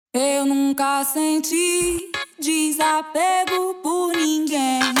Eu nunca senti desapego por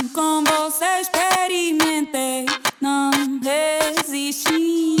ninguém. Com você experimentei, não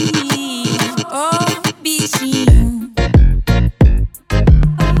resisti. Oh, bichinho.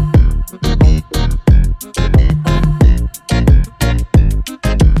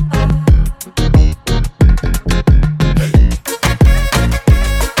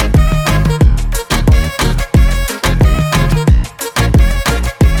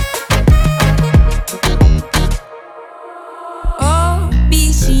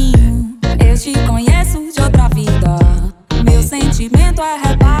 Eu te conheço de outra vida. Meu sentimento é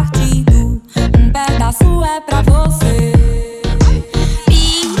repartido. Um pedaço é pra você.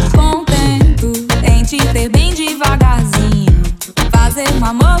 Me contento em te ter bem devagarzinho. Fazer um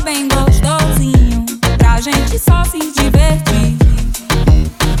amor bem gostosinho, pra gente só se divertir.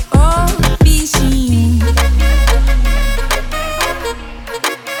 Oh, bichinho.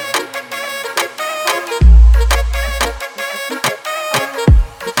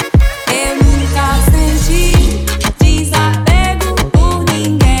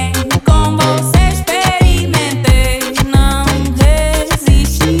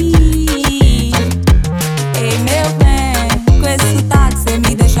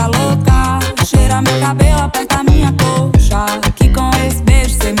 Cabelo aperta minha coxa, que com esse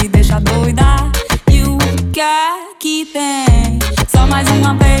beijo cê me deixa doida. E o que é que tem? Só mais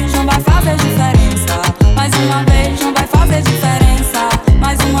uma vez não vai fazer diferença. Mais uma vez não vai fazer diferença.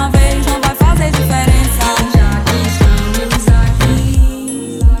 Mais uma vez não vai fazer diferença. Já que estamos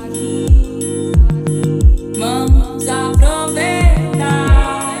aqui, vamos aproveitar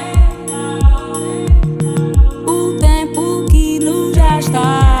o tempo que nos resta.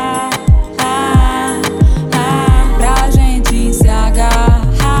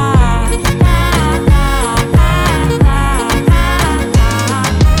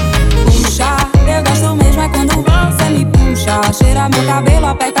 Cheira meu cabelo,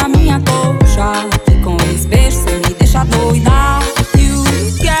 aperta minha coxa, e com esse beijo cê me deixa doida. E o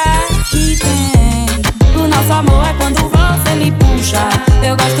que é que tem? O nosso amor é quando você me puxa.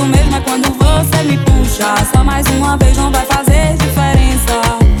 Eu gosto mesmo é quando você me puxa. Só mais uma vez não vai fazer diferença.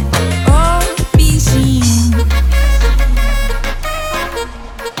 Oh, bichinho.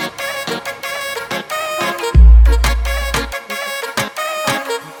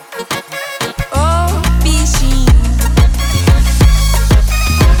 Oh, bichinho.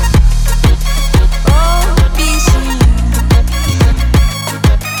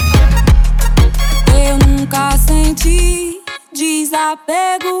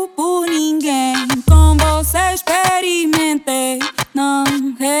 Desapego por ninguém. Com você experimentei, não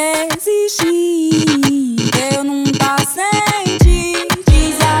resisti. Eu nunca senti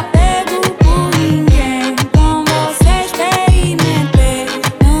desapego por ninguém. Com você experimentei,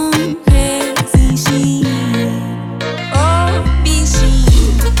 não resisti. Oh,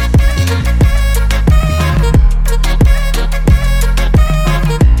 bichinho.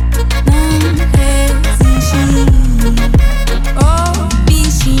 Não resisti. Oh,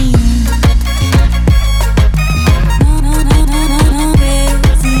 bichinho. Não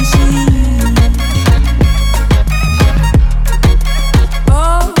resisti.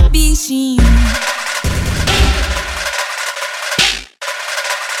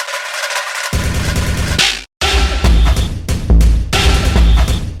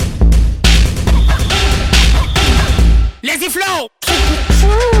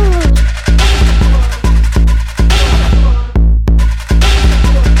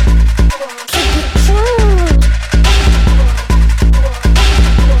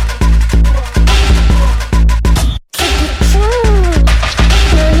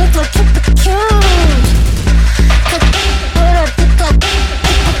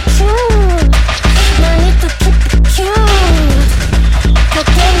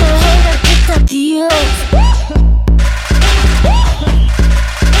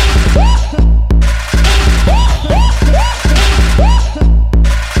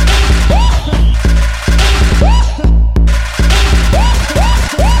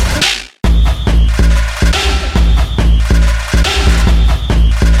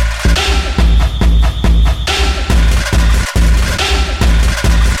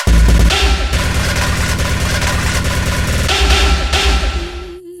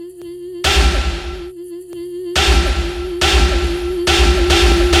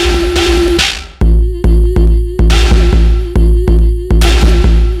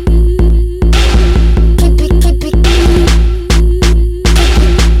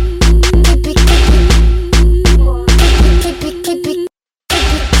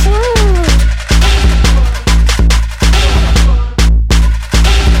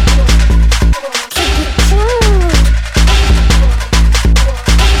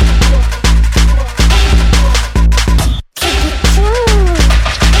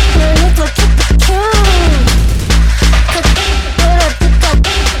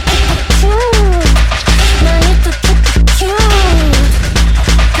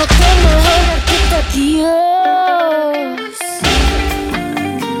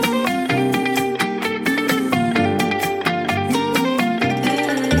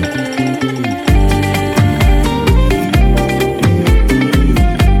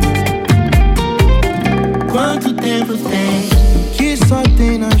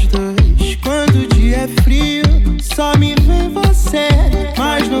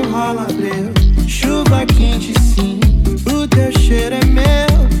 rola breu. Chuva quente sim, o teu cheiro é meu.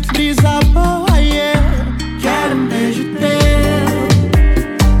 Brisa boa e eu quero um beijo teu.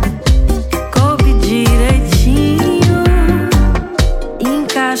 Coube direitinho,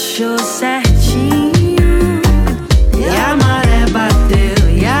 encaixou certinho. E a maré bateu,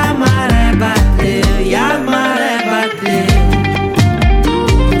 e a maré bateu, e a maré bateu.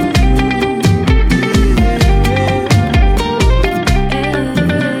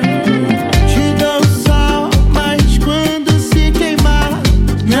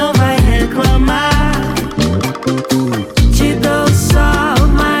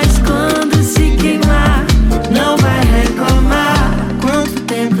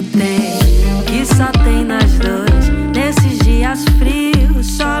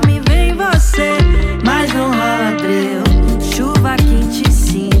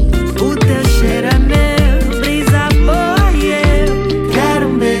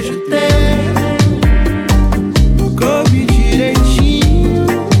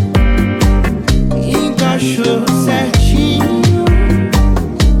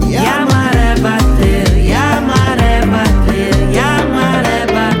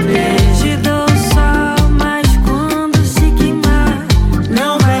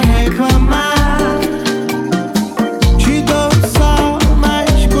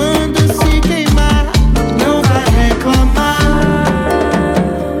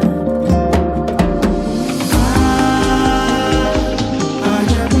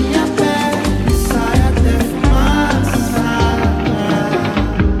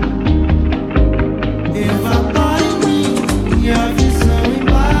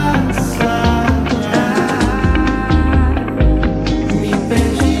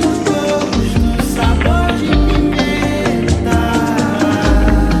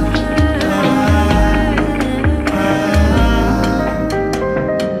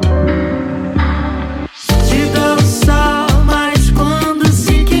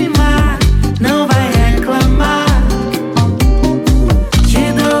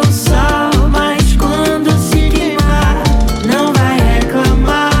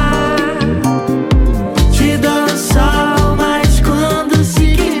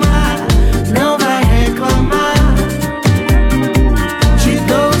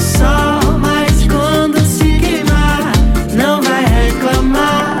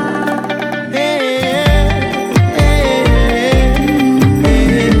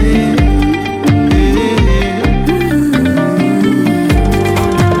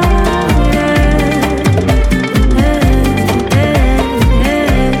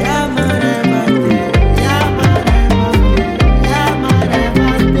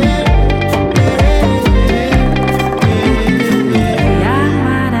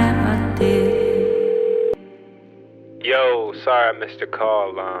 Sorry I missed your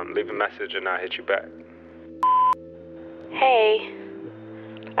call. Leave a message and I'll hit you back. Hey,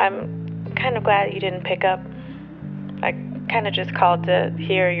 I'm kind of glad you didn't pick up. I kind of just called to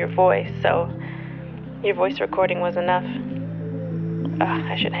hear your voice, so your voice recording was enough.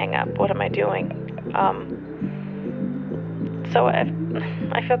 I should hang up. What am I doing? So I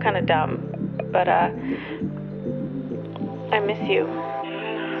feel kind of dumb, but I miss you.